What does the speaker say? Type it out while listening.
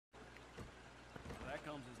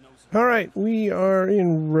All right, we are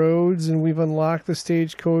in Rhodes, and we've unlocked the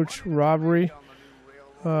stagecoach robbery.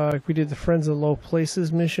 We did the Friends of Low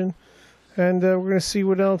Places mission. And we're going to see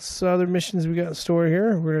what else other missions we got in store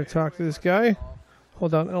here. We're going to talk to this guy.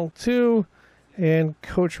 Hold down L2 and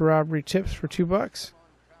coach robbery tips for $2.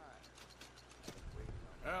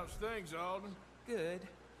 How's things, Alden? Good.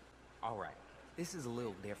 All right, this is a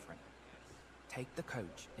little different. Take the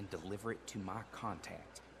coach and deliver it to my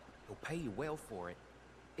contact. He'll pay you well for it.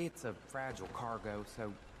 It's a fragile cargo,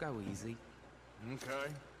 so go easy. Okay,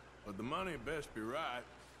 but the money best be right.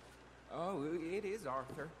 Oh, it is,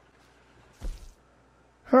 Arthur.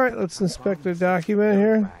 All right, let's inspect the document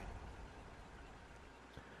here.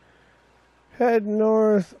 Head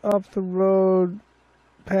north up the road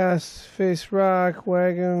past Face Rock,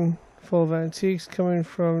 wagon full of antiques coming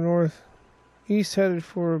from northeast headed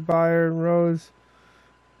for Byron Roads.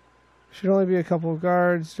 Should only be a couple of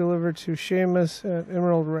guards. Delivered to Seamus at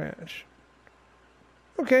Emerald Ranch.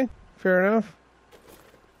 Okay, fair enough.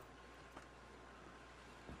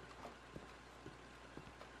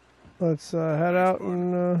 Let's head out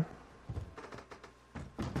and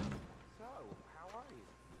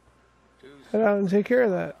head out and take care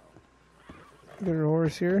of that. Get our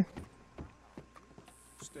horse here.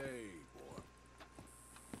 Stay, boy.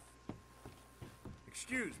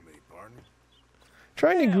 Excuse me, partner.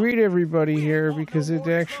 Trying to greet everybody here because it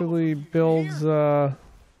actually builds, it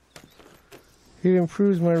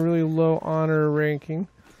improves my really low honor ranking.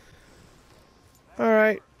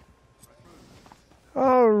 Alright.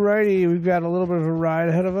 Alrighty, we've got a little bit of a ride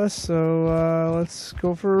ahead of us, so let's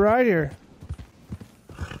go for a ride here.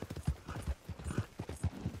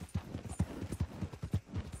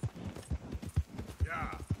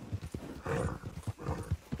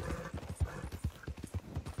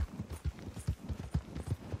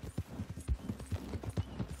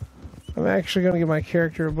 I'm actually going to give my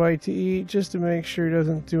character a bite to eat just to make sure he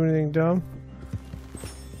doesn't do anything dumb.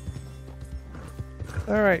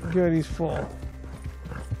 Alright, good, he's full.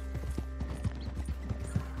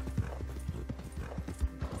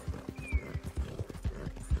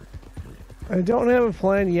 I don't have a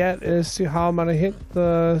plan yet as to how I'm going to hit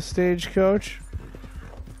the stagecoach,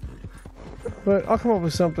 but I'll come up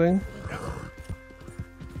with something.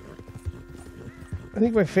 I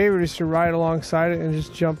think my favorite is to ride alongside it and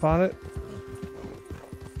just jump on it.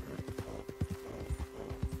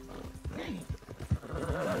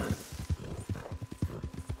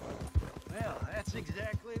 Well, that's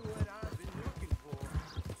exactly what I've been looking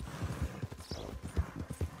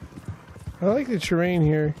for. I like the terrain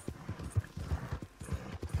here.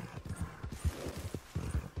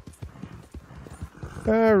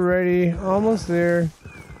 Alrighty, almost there.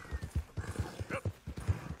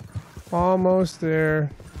 Almost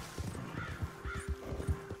there.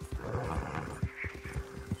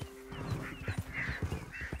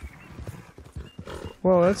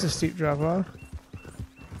 Whoa, that's a steep drop off.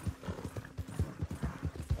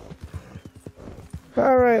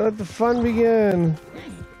 Alright, let the fun begin.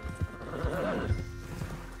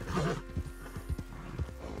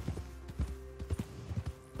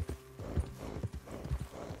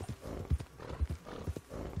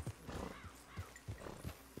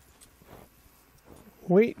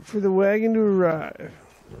 Wait for the wagon to arrive.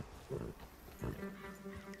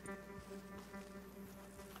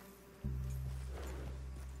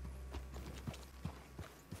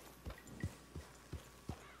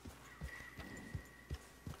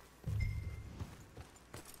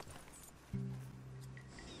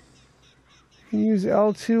 You can use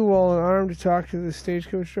L2 while unarmed to talk to the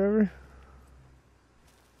stagecoach driver.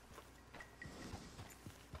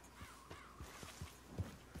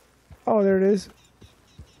 Oh, there it is.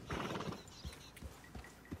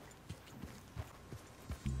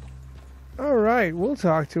 Alright, we'll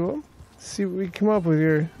talk to him. See what we come up with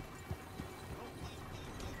here.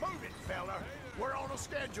 Move it, fella. We're on a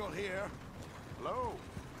schedule here. Hello.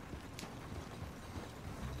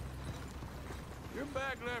 Your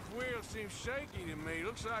back left wheel seems shaky to me.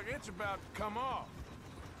 Looks like it's about to come off.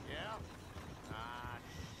 Yeah? Ah,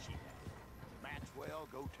 shit. Maxwell,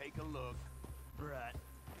 go take a look. Right.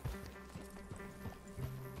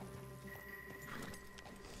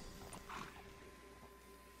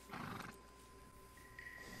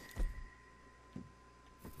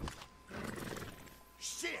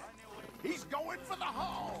 Shit! He's going for the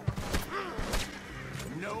hall!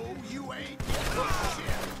 No, you ain't.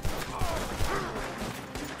 Shit!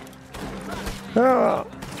 Oh.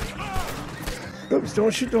 Oops,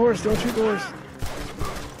 don't shoot the horse, don't shoot the horse.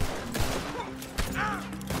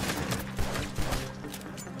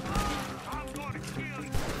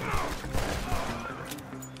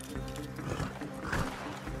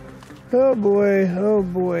 Oh boy, oh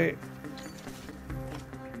boy.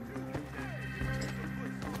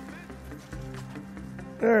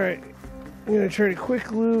 Alright, I'm gonna try to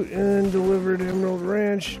quick loot and deliver to Emerald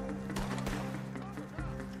Ranch.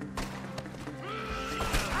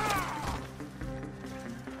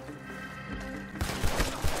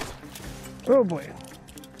 Oh boy.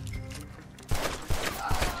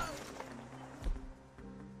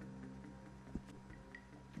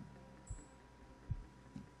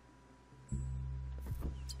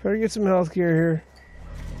 Better get some health gear here.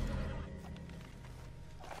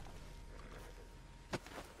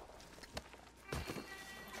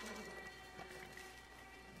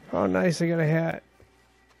 Oh nice, I got a hat.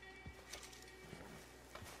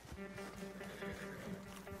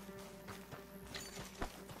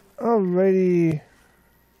 Alrighty.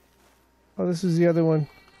 Oh, this is the other one.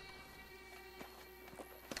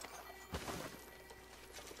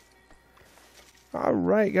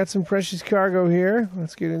 Alright, got some precious cargo here.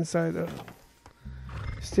 Let's get inside the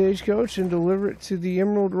stagecoach and deliver it to the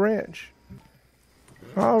Emerald Ranch.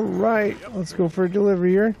 Alright, let's go for a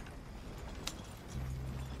delivery here.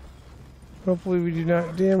 Hopefully we do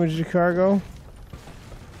not damage the cargo.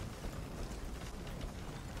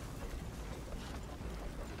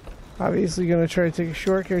 Obviously gonna try to take a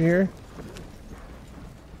shortcut here.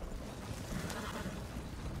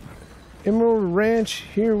 Emerald Ranch,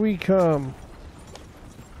 here we come.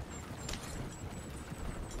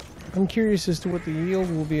 I'm curious as to what the yield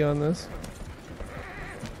will be on this.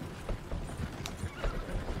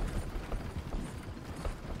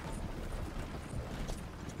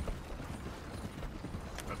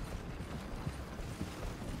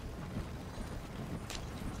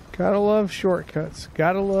 Gotta love shortcuts.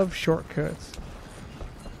 Gotta love shortcuts.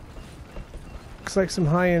 Looks like some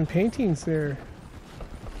high-end paintings there.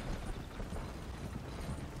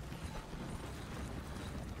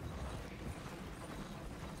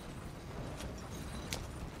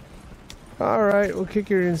 Alright, we'll kick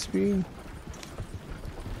it in speed.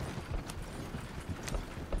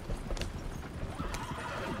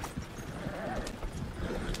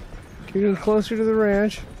 Getting closer to the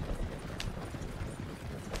ranch.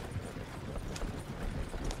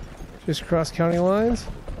 Just cross county lines.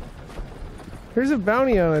 There's a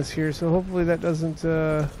bounty on us here, so hopefully that doesn't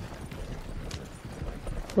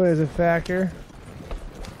play as a factor.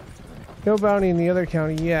 No bounty in the other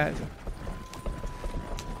county yet.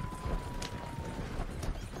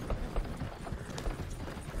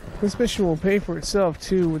 This mission will pay for itself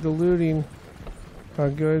too, with the looting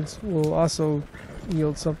goods will also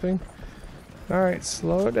yield something. Alright,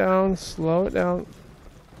 slow it down, slow it down.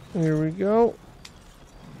 Here we go.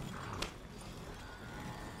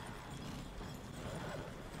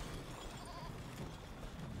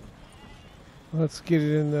 Let's get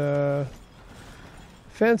it in the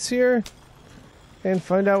fence here and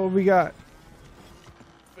find out what we got.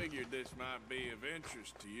 Figured this might be of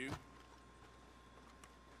interest to you.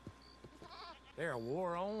 There a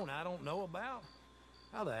war on I don't know about?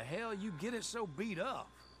 How the hell you get it so beat up?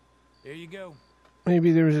 Here you go.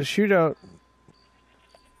 Maybe there was a shootout.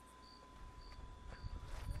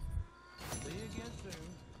 See you again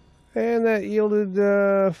soon. And that yielded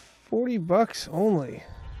 $40 only.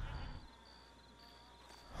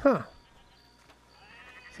 Huh.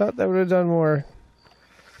 Thought that would have done more.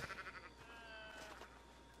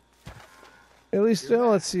 At least, well,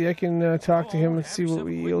 let's see. I can talk to him and see what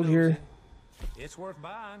we yield here. It's worth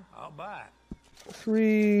buying. I'll buy it.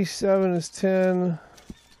 3, 7 is 10,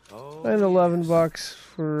 Oh, and $11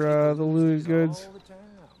 for the looted goods. all the time.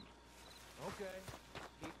 Okay.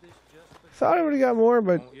 Keep this just for Thought I would have got more,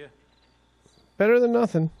 but won't you? better than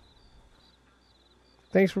nothing.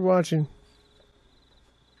 Thanks for watching.